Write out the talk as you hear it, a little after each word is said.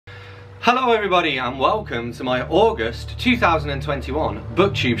Hello everybody and welcome to my August 2021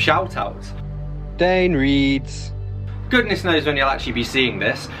 BookTube shoutouts. Dane reads. Goodness knows when you'll actually be seeing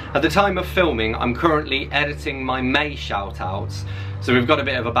this. At the time of filming, I'm currently editing my May shoutouts, so we've got a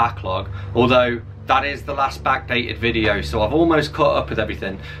bit of a backlog, although that is the last backdated video, so I've almost caught up with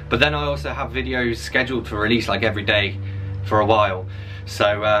everything. But then I also have videos scheduled for release like every day for a while,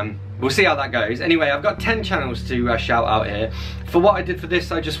 so we'll see how that goes. Anyway, I've got 10 channels to shout out here. For what I did for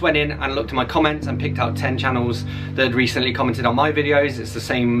this, I just went in and looked at my comments and picked out 10 channels that had recently commented on my videos. It's the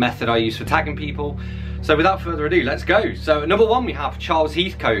same method I use for tagging people. So without further ado, let's go. So at number 1 we have Charles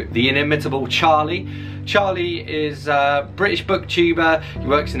Heathcote, the inimitable Charlie. Charlie is a British booktuber. He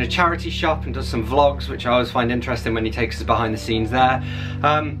works in a charity shop and does some vlogs, which I always find interesting when he takes us behind the scenes there.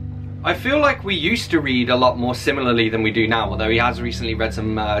 I feel like we used to read a lot more similarly than we do now, although he has recently read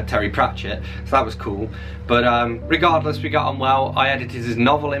some Terry Pratchett, so that was cool. But regardless, we got on well. I edited his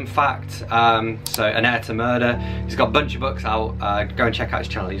novel, in fact, so An Heir to Murder. He's got a bunch of books out. Go and check out his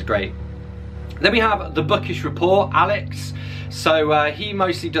channel, he's great. Then we have The Bookish Report, Alex. So he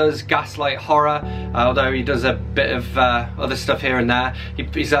mostly does gaslight horror, although he does a bit of other stuff here and there.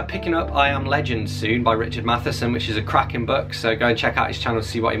 He's picking up I Am Legend soon by Richard Matheson, which is a cracking book, so go and check out his channel to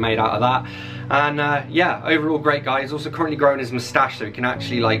see what he made out of that. And yeah, overall great guy. He's also currently growing his moustache, so he can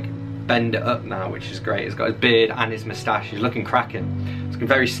actually like bend it up now, which is great. He's got his beard and his moustache. He's looking cracking. It's looking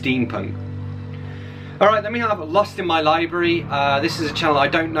very steampunk. Alright, then we have Lost in My Library. This is a channel I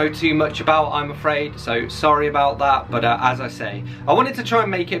don't know too much about, I'm afraid, so sorry about that, but as I say, I wanted to try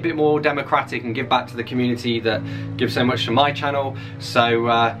and make it a bit more democratic and give back to the community that gives so much to my channel,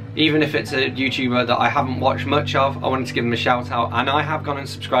 so even if it's a YouTuber that I haven't watched much of, I wanted to give them a shout out, and I have gone and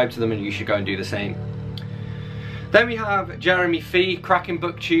subscribed to them, and you should go and do the same. Then we have Jeremy Fee, cracking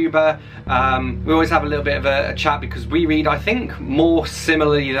booktuber. We always have a little bit of a chat because we read, I think, more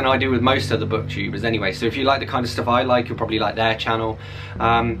similarly than I do with most other booktubers anyway. So if you like the kind of stuff I like, you'll probably like their channel.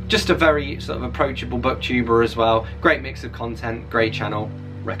 Just a very sort of approachable booktuber as well. Great mix of content, great channel,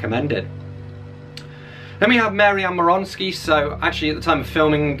 recommended. Then we have Mary Ann Moronsky. So actually at the time of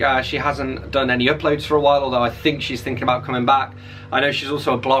filming, she hasn't done any uploads for a while, although I think she's thinking about coming back. I know she's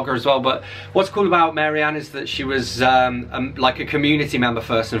also a blogger as well, but what's cool about Mary Ann is that she was like a community member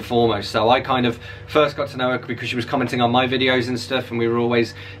first and foremost. So I kind of first got to know her because she was commenting on my videos and stuff, and we were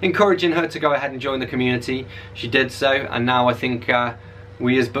always encouraging her to go ahead and join the community. She did so, and now I think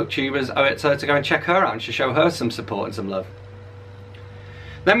we as booktubers owe it to her to go and check her out and to show her some support and some love.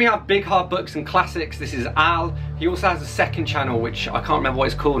 Then we have Big Hard Books and Classics. This is Al. He also has a second channel, which I can't remember what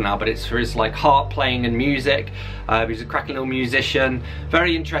it's called now, but it's for his like harp playing and music. He's a cracking little musician,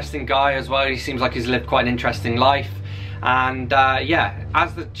 very interesting guy as well. He seems like he's lived quite an interesting life. And yeah,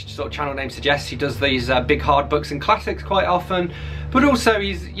 as the sort of channel name suggests, he does these big hard books and classics quite often, but also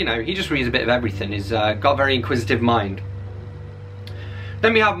he's, you know, he just reads a bit of everything. He's got a very inquisitive mind.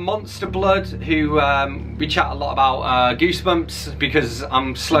 Then we have Monster Blood, who we chat a lot about Goosebumps, because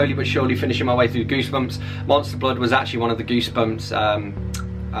I'm slowly but surely finishing my way through Goosebumps. Monster Blood was actually one of the Goosebumps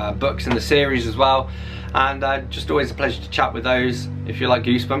books in the series as well, and just always a pleasure to chat with those. If you like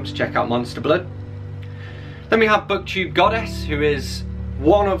Goosebumps, check out Monster Blood. Then we have BookTube Goddess, who is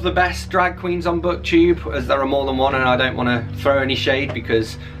one of the best drag queens on BookTube, as there are more than one, and I don't want to throw any shade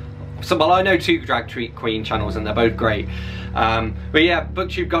because, well, I know 2 drag queen channels and they're both great. But yeah,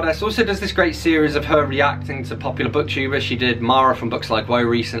 BookTube Goddess also does this great series of her reacting to popular booktubers. She did Mara from Books Like Woe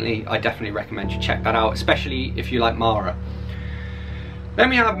recently. I definitely recommend you check that out, especially if you like Mara. Then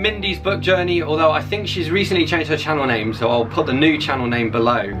we have Mindy's Book Journey, although I think she's recently changed her channel name, so I'll put the new channel name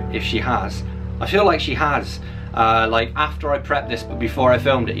below if she has. I feel like she has, like after I prepped this but before I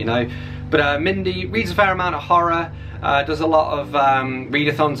filmed it, you know. But Mindy reads a fair amount of horror. Does a lot of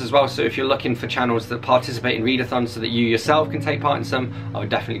readathons as well, so if you're looking for channels that participate in readathons so that you yourself can take part in some, I would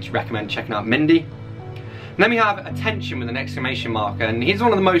definitely recommend checking out Mindy. And then we have Attention with an exclamation mark, and he's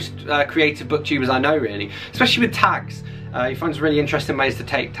one of the most creative booktubers I know, really, especially with tags. He finds really interesting ways to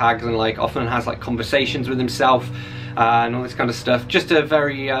take tags, and like often has like conversations with himself and all this kind of stuff. Just a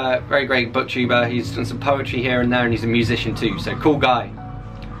very very great booktuber. He's done some poetry here and there, and he's a musician too, so cool guy.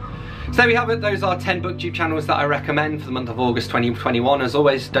 So there we have it. Those are 10 BookTube channels that I recommend for the month of August 2021. As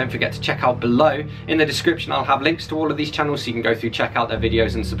always, don't forget to check out below. In the description I'll have links to all of these channels so you can go through, check out their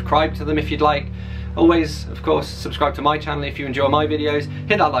videos and subscribe to them if you'd like. Always, of course, subscribe to my channel if you enjoy my videos.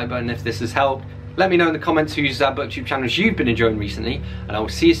 Hit that like button if this has helped. Let me know in the comments whose BookTube channels you've been enjoying recently, and I will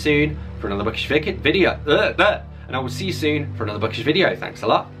see you soon for another bookish video. Thanks a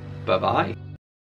lot. Bye bye.